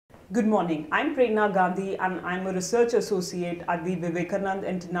Good morning. I'm Prerna Gandhi and I'm a research associate at the Vivekanand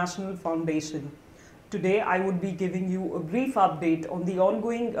International Foundation. Today I would be giving you a brief update on the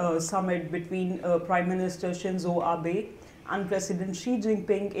ongoing summit between Prime Minister Shinzo Abe and President Xi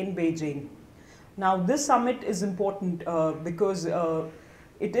Jinping in Beijing. Now this summit is important because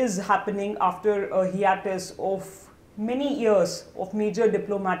it is happening after a hiatus of many years of major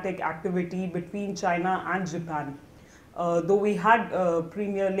diplomatic activity between China and Japan. Though we had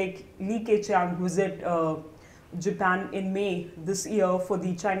Premier Li Keqiang visit Japan in May this year for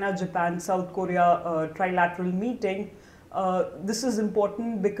the China, Japan, South Korea trilateral meeting, this is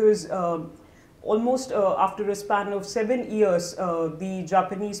important because almost after a span of 7 years, the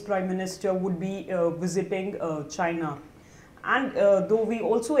Japanese Prime Minister would be visiting China. And though we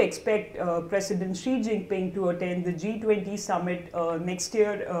also expect President Xi Jinping to attend the G20 summit next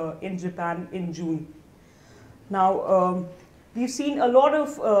year in Japan in June. Now, we've seen a lot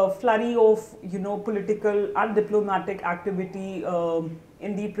of flurry of, political and diplomatic activity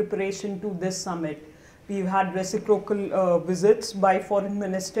in the preparation to this summit. We've had reciprocal visits by foreign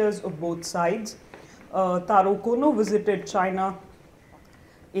ministers of both sides. Taro Kono visited China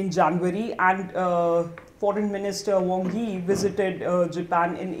in January and Foreign Minister Wang Yi visited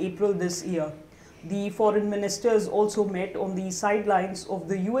Japan in April this year. The foreign ministers also met on the sidelines of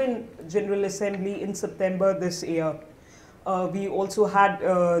the UN General Assembly in September this year. We also had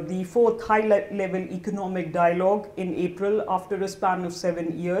the fourth high-level economic dialogue in April after a span of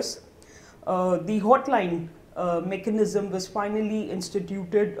 7 years. The hotline mechanism was finally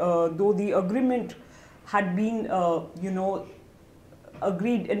instituted, though the agreement had been,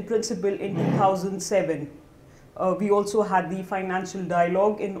 agreed in principle in 2007. We also had the financial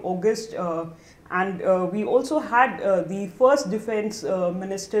dialogue in August, and we also had the first defense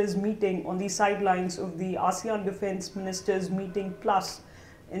ministers meeting on the sidelines of the ASEAN Defense Ministers Meeting Plus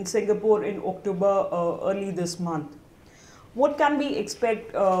in Singapore in October early this month. What can we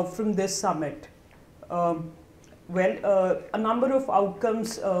expect from this summit? A number of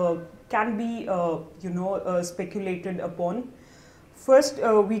outcomes can be speculated upon. First,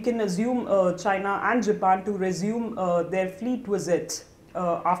 we can assume China and Japan to resume their fleet visits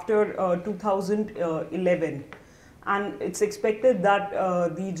after 2011. And it's expected that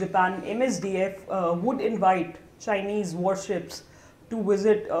the Japan MSDF would invite Chinese warships to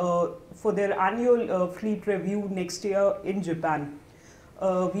visit for their annual fleet review next year in Japan.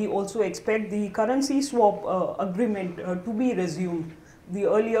 We also expect the currency swap agreement to be resumed. The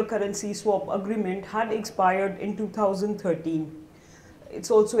earlier currency swap agreement had expired in 2013. It's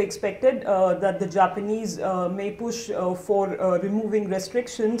also expected that the Japanese may push for removing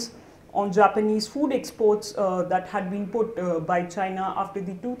restrictions on Japanese food exports that had been put by China after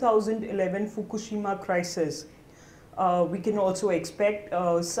the 2011 Fukushima crisis. We can also expect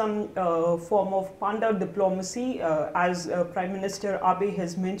some form of panda diplomacy, as Prime Minister Abe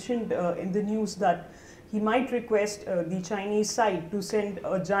has mentioned in the news that he might request the Chinese side to send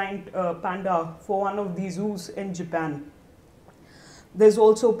a giant panda for one of the zoos in Japan. There's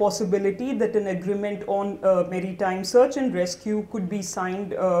also a possibility that an agreement on maritime search and rescue could be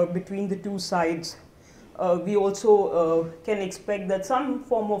signed between the two sides. We also can expect that some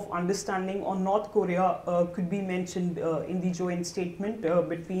form of understanding on North Korea could be mentioned in the joint statement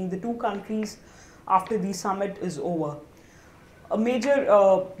between the two countries after the summit is over. A major,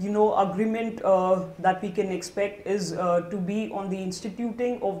 agreement that we can expect is to be on the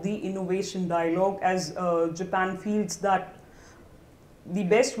instituting of the innovation dialogue, as Japan feels that the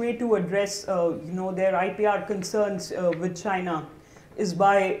best way to address, their IPR concerns with China is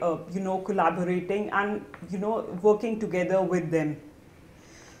by, collaborating and, working together with them.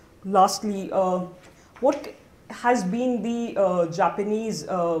 Lastly, what has been the Japanese,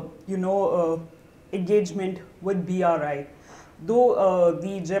 engagement with BRI? Though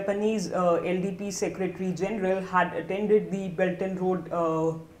the Japanese LDP Secretary General had attended the Belt and Road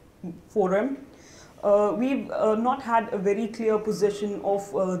Forum, we've not had a very clear position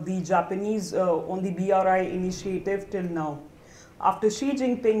of the Japanese on the BRI initiative till now. After Xi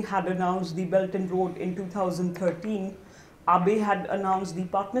Jinping had announced the Belt and Road in 2013, Abe had announced the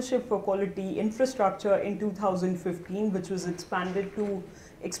Partnership for Quality Infrastructure in 2015, which was expanded to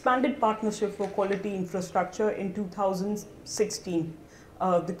Expanded Partnership for Quality Infrastructure in 2016.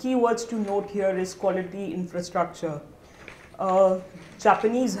 The key words to note here is quality infrastructure.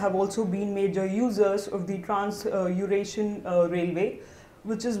 Japanese have also been major users of the Trans-Eurasian Railway,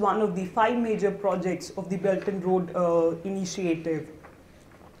 which is one of the 5 major projects of the Belt and Road Initiative.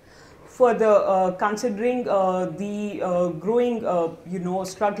 Further, considering the growing,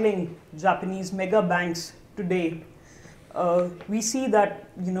 struggling Japanese mega banks today, We see that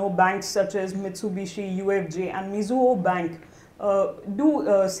banks such as Mitsubishi, UFJ, and Mizuho Bank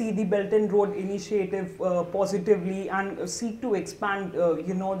do see the Belt and Road Initiative positively and seek to expand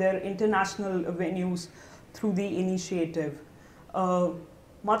their international venues through the initiative.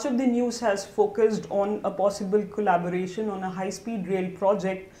 Much of the news has focused on a possible collaboration on a high-speed rail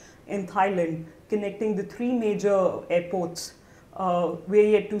project in Thailand connecting the three major airports. We're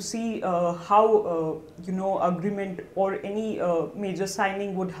yet to see how agreement or any major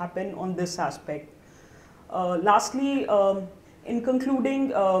signing would happen on this aspect. Lastly, in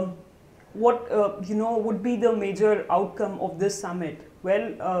concluding, what would be the major outcome of this summit?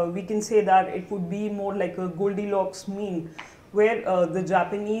 Well, we can say that it would be more like a Goldilocks mean, where the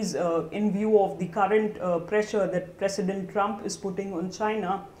Japanese, in view of the current pressure that President Trump is putting on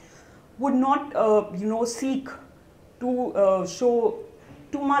China, would not seek to show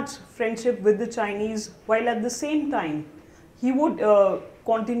too much friendship with the Chinese, while at the same time he would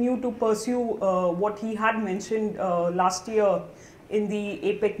continue to pursue what he had mentioned last year in the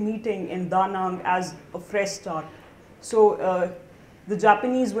APEC meeting in Da Nang as a fresh start. So the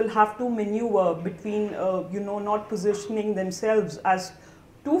Japanese will have to maneuver between not positioning themselves as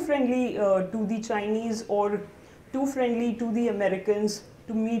too friendly to the Chinese or too friendly to the Americans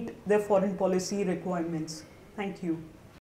to meet their foreign policy requirements. Thank you.